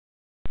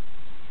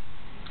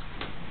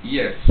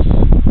Yes,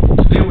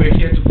 today we're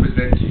here to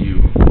present to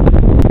you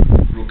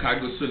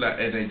Rocargo Solar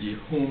Energy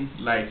Home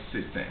Light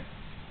System.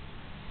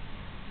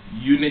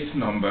 Unit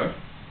number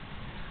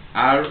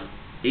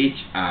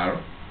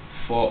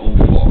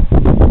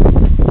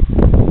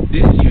RHR404.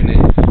 This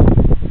unit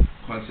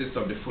consists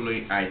of the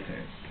following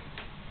items.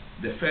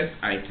 The first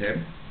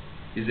item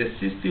is a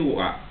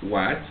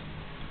 60-watt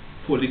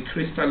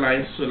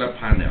poly-crystalline solar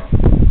panel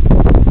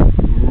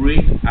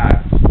rated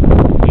at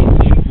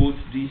 18 volts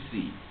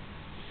DC,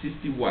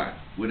 60 watt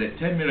with a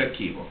 10 meter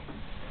cable.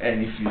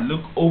 And if you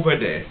look over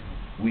there,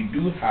 we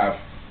do have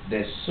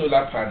the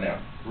solar panel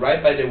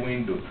right by the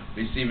window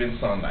receiving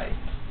sunlight.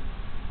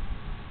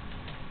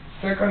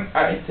 Second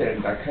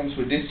item that comes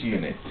with this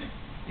unit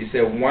is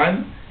a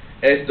 1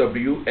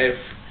 SWF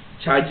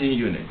charging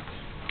unit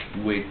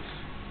with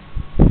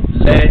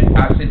lead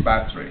acid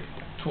battery,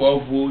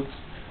 12 volts,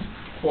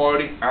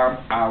 40 amp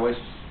hours,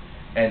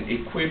 and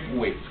equipped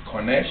with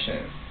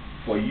connection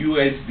for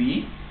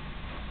USB.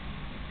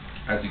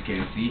 As you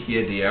can see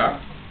here, they are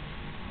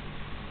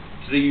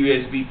 3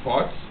 USB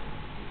ports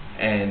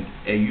and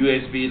a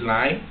USB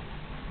line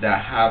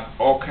that have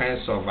all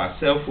kinds of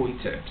cell phone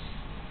tips,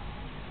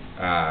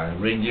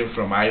 ranging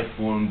from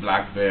iPhone,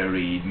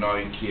 BlackBerry,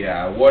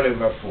 Nokia,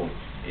 whatever phone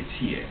is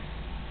here.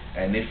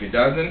 And if it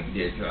doesn't,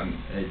 there's a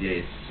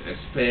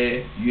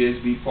spare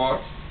USB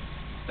port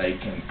that you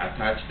can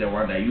attach the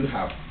one that you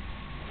have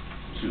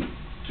to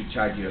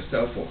charge your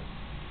cell phone,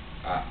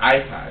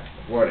 iPad,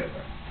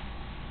 whatever.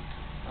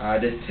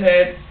 The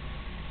third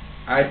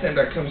item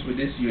that comes with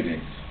this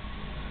unit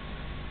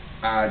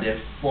are the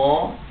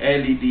 4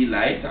 LED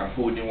lights. I'm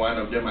holding one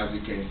of them, as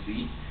you can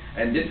see,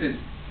 and this is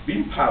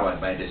being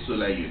powered by the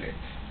solar unit,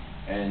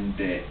 and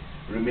the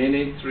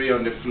remaining 3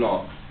 on the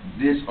floor,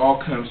 this all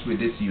comes with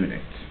this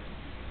unit.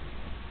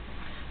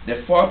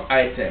 The fourth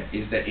item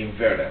is the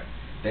inverter.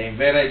 The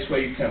inverter is where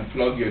you can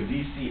plug your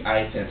DC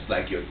items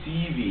like your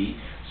TV.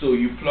 So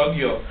you plug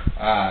your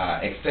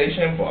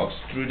extension box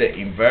through the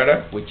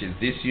inverter, which is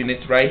this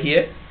unit right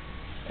here,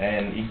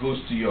 and it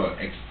goes to your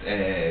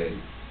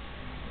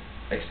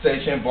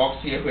extension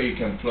box here where you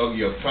can plug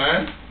your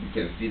fan. You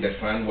can see the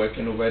fan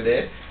working over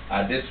there.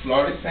 This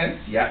fluorescent,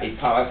 yeah, it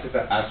powers it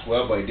as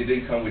well, but it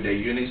didn't come with the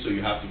unit, so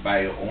you have to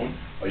buy your own,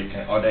 or you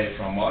can order it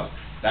from us.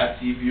 That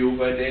TV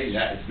over there,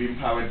 yeah, it's being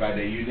powered by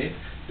the unit.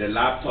 The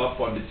laptop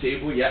on the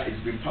table, yeah, it's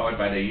being powered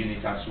by the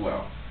unit as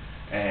well.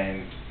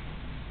 And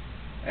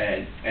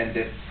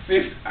the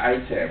fifth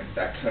item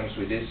that comes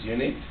with this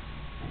unit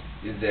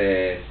is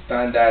the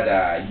standard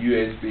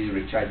USB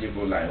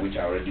rechargeable line, which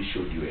I already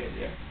showed you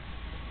earlier,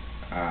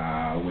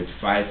 with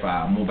 5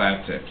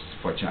 mobile tips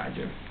for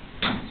charging.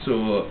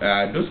 So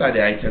those are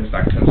the items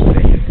that comes with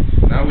the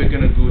unit. Now we're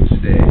going to go to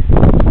the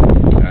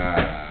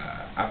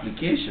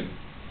application.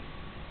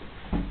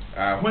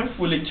 When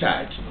fully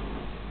charged,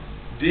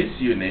 this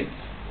unit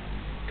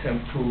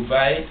can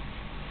provide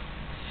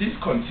 6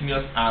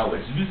 continuous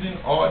hours using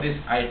all these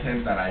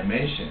items that I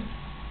mentioned,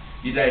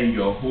 either in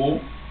your home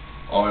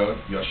or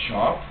your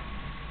shop,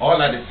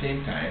 all at the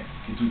same time.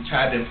 It will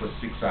charge them for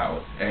 6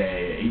 hours.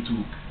 It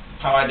will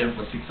power them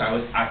for 6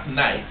 hours at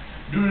night.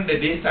 During the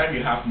daytime,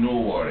 you have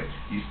no worry.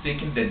 It's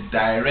taking the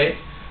direct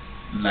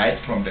light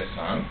from the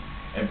sun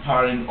and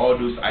powering all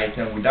those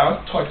items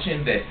without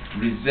touching the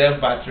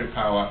reserve battery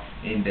power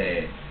in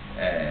the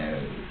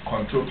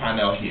control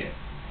panel here.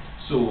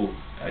 So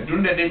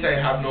during the daytime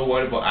you have no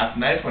worry, but at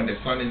night when the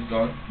sun is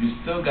gone, you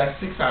still got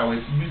 6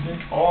 hours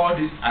using all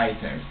these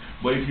items.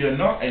 But if you're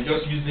not and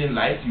just using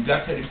light, you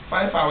got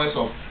 35 hours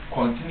of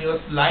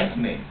continuous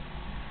lightning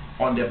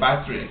on the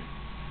battery.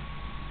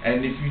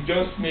 And if you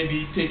just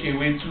maybe take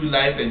away 2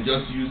 lights and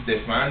just use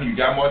the fan, you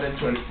got more than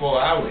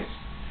 24 hours.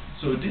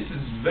 So this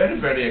is very,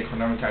 very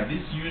economical.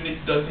 This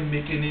unit doesn't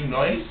make any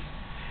noise.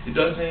 It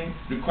doesn't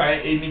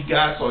require any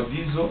gas or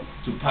diesel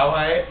to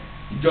power it.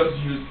 You just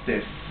use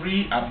the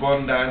free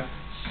abundant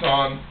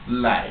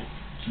sunlight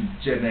to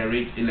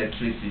generate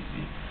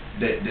electricity.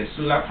 The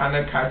solar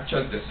panel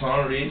captures the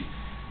sun rays,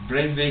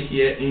 brings it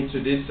here into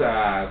this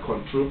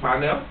control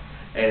panel,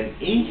 and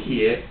in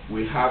here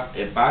we have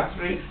a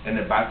battery and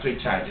a battery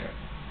charger.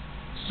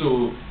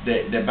 So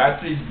the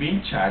battery is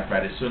being charged by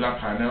the solar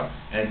panel,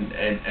 and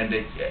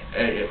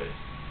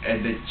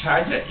the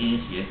charger in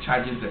here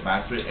charges the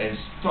battery and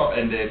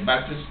the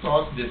battery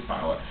stores this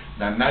power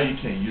that now you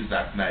can use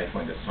at night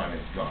when the sun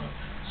is gone.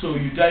 So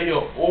you got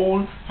your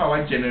own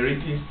power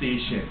generating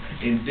station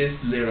in this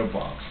little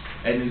box,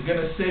 and it's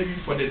gonna save you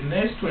for the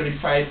next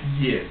 25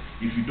 years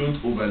if you don't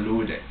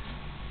overload it.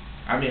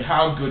 I mean,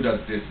 how good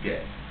does this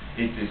get?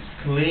 It is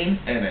clean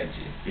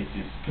energy. It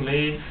is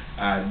clean,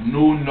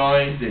 no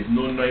noise. There's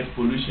no noise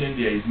pollution.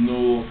 There is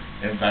no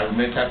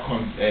environmental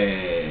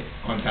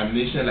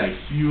contamination like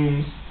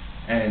fumes.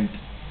 And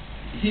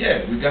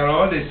here we got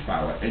all this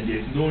power, and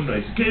there's no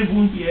noise. You can't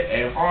even hear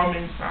a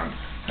humming sound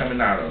coming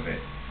out of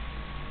it.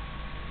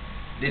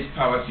 This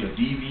powers your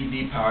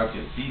DVD, powers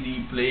your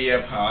CD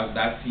player, powers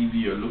that TV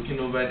you're looking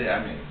over there. I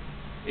mean,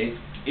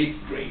 it's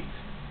great.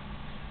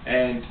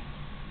 And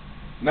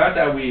now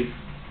that we've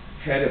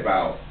heard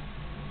about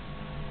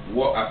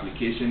what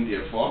application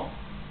they're for.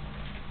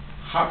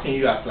 How can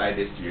you apply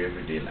this to your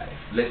everyday life?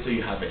 Let's say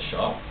you have a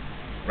shop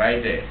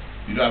right there.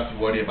 You don't have to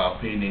worry about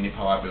paying any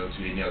power bill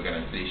to any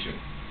organization.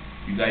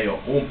 You got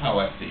your own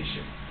power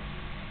station.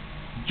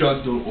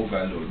 Just don't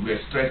overload.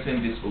 We're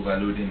stressing this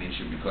overloading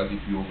issue because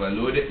if you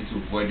overload it, it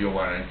will void your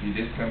warranty.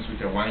 This comes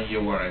with a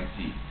 1-year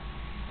warranty.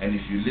 And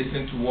if you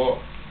listen to what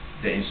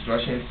the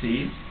instruction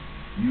says,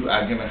 you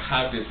are going to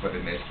have this for the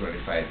next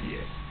 25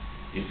 years.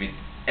 If it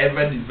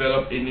ever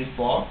develop any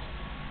fault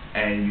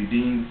and you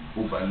didn't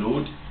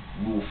overload,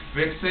 we'll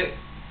fix it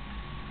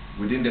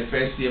within the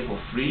first year for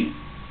free,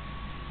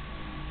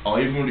 or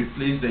even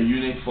replace the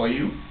unit for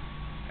you,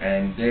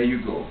 and there you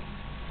go.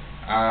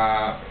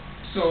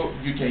 So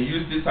you can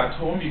use this at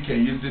home, you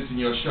can use this in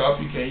your shop,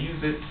 you can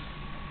use it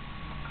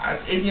as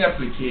any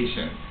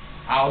application,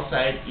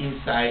 outside,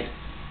 inside.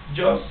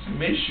 Just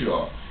make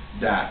sure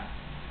that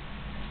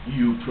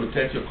you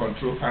protect your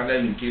control panel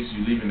in case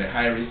you live in a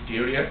high-risk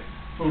area.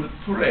 Put a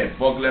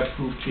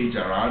burglar-proof cage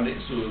around it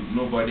so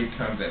nobody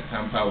comes and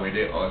tamper with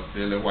it or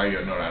steal it while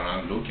you're not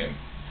around looking.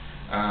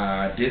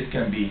 This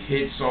can be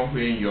hid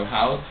somewhere in your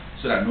house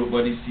so that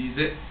nobody sees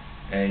it,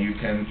 and you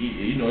can,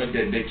 you know,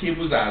 the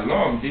cables are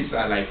long. These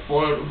are like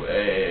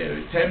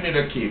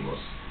 10-meter cables.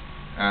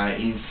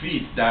 In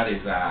feet, that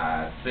is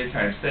 3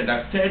 times 10.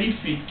 That's 30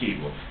 feet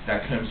cable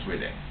that comes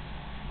with it.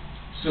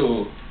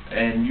 So,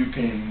 and you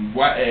can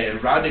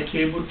route the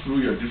cable through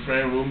your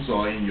different rooms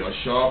or in your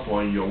shop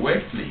or in your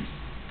workplace,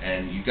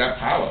 and you got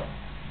power.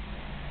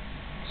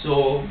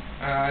 So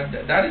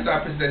that is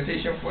our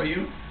presentation for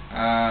you.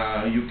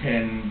 You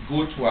can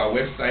go to our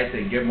website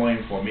and get more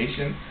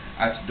information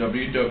at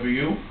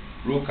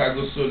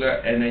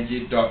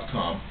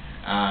www.rocargosolarenergy.com.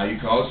 You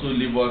can also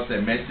leave us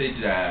a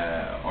message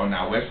on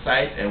our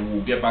website, and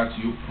we'll get back to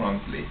you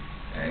promptly.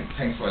 And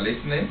thanks for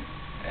listening,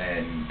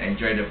 and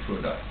enjoy the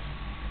product.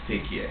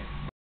 Take care.